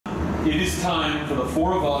It is time for the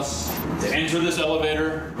four of us to enter this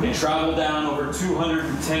elevator and travel down over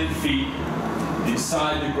 210 feet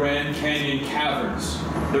inside the Grand Canyon Caverns.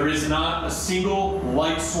 There is not a single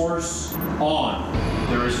light source on.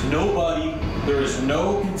 There is nobody, there is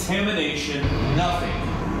no contamination,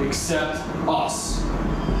 nothing except us.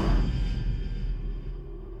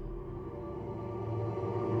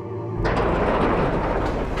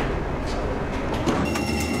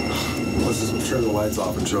 Let's just turn the lights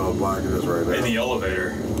off and show how black it is right now. In the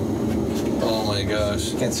elevator. Oh my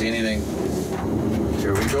gosh, can't see anything.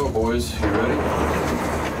 Here we go, boys. You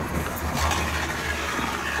ready?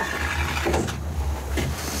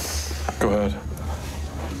 Go ahead.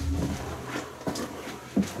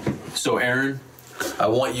 So, Aaron, I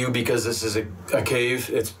want you, because this is a cave,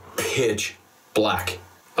 it's pitch black.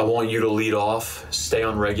 I want you to lead off, stay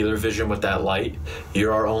on regular vision with that light.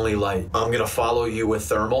 You're our only light. I'm gonna follow you with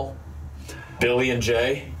thermal. Billy and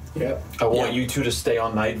Jay, Yep. I want you two to stay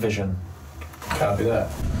on night vision. Copy that.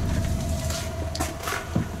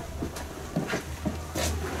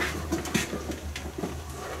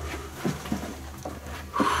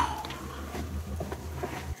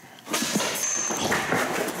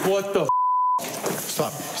 What the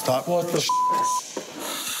Stop. Stop. What the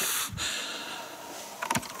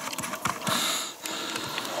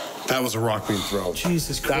That was a rock being thrown.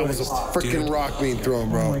 Jesus Christ. That was a freaking rock being thrown,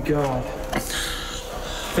 bro. Oh my God.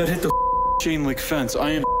 That hit the chain link fence.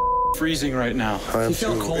 I am freezing right now. I am You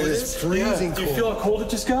feel too. cold It it is is? freezing Do cold. you feel how cold it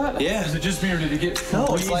just got? Yeah. Is it just me or did it get No,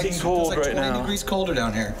 it's like cold right 20 now? degrees colder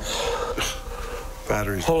down here.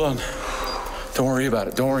 Batteries. Hold on. Don't worry about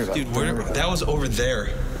it. Don't worry about Dude, it. Don't worry about it. that was over there.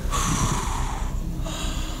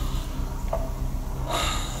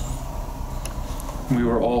 We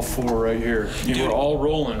were all four right here. You were all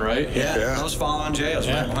rolling, right? Yeah. I was following Jay. I was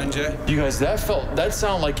right behind Jay. You guys, that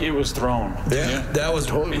sounded like it was thrown. Yeah. That was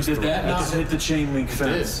totally. Did that not hit the chain link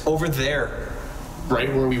fence? over there. Right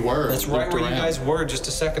where we were. That's right Looked where you around. guys were just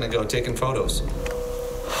a second ago taking photos.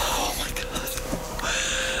 Oh my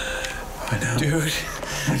God. I know. Dude,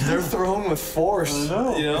 they're thrown with force. I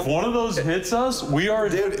know. You know? If one of those hits us, we are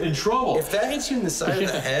in trouble. If that hits you in the side of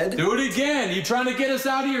the head, Do it again. You trying to get us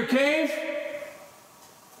out of your cave?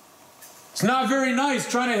 It's not very nice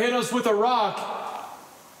trying to hit us with a rock.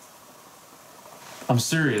 I'm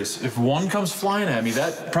serious. If one comes flying at me,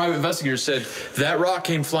 that private investigator said that rock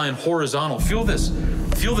came flying horizontal. Feel this.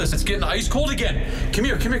 Feel this. It's getting ice cold again. Come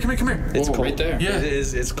here. Come here. Come here. Come here. it's Whoa, cold. right there. Yeah. It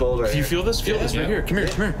is. It's cold right Do you here. feel this? Feel this right here. Come here.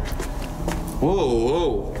 Come here. Whoa,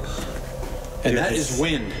 whoa. And that is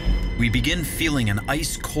wind. We begin feeling an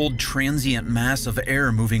ice-cold transient mass of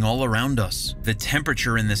air moving all around us. The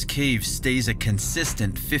temperature in this cave stays a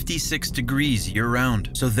consistent 56 degrees year-round,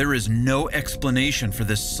 so there is no explanation for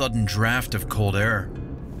this sudden draft of cold air.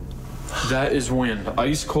 That is wind.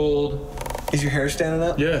 Ice cold. Is your hair standing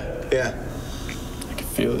up? Yeah. Yeah. I can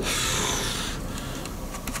feel it.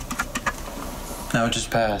 Now it just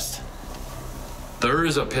passed. There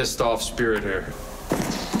is a pissed off spirit here.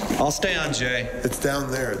 I'll stay on Jay. It's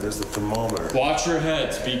down there. There's the thermometer. Watch your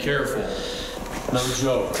heads. Be careful. No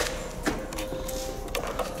joke.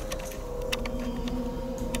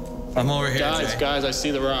 I'm over here, Guys, Jay. guys, I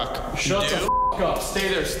see the rock. Shut the f up. Stay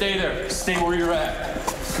there. Stay there. Stay where you're at.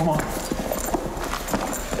 Come on.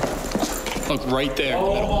 Look, right there. in the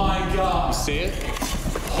Oh middle. my God. See it?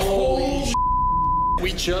 Holy sh**.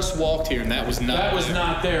 We just walked here, and that was not. That was there.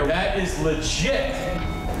 not there. That is legit.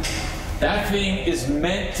 That thing is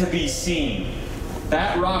meant to be seen.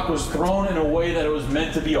 That rock was thrown in a way that it was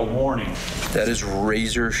meant to be a warning. That is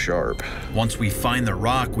razor sharp. Once we find the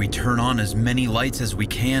rock, we turn on as many lights as we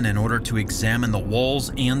can in order to examine the walls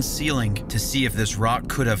and ceiling to see if this rock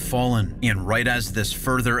could have fallen. And right as this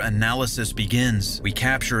further analysis begins, we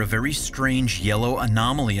capture a very strange yellow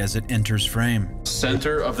anomaly as it enters frame.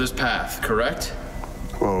 Center of this path, correct?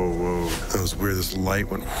 Whoa, whoa. That was weird. This light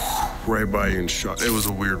went right by you and shot. It was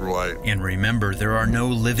a weird light. And remember, there are no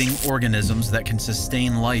living organisms that can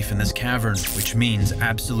sustain life in this cavern, which means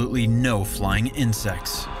absolutely no flying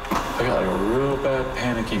insects. I got like a real bad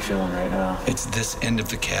panicky feeling right now. It's this end of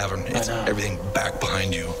the cavern. It's know. everything back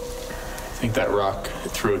behind you. I think that rock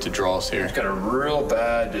threw it to draw us here. I got a real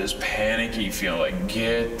bad, just panicky feeling. Like,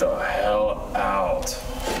 get the hell out.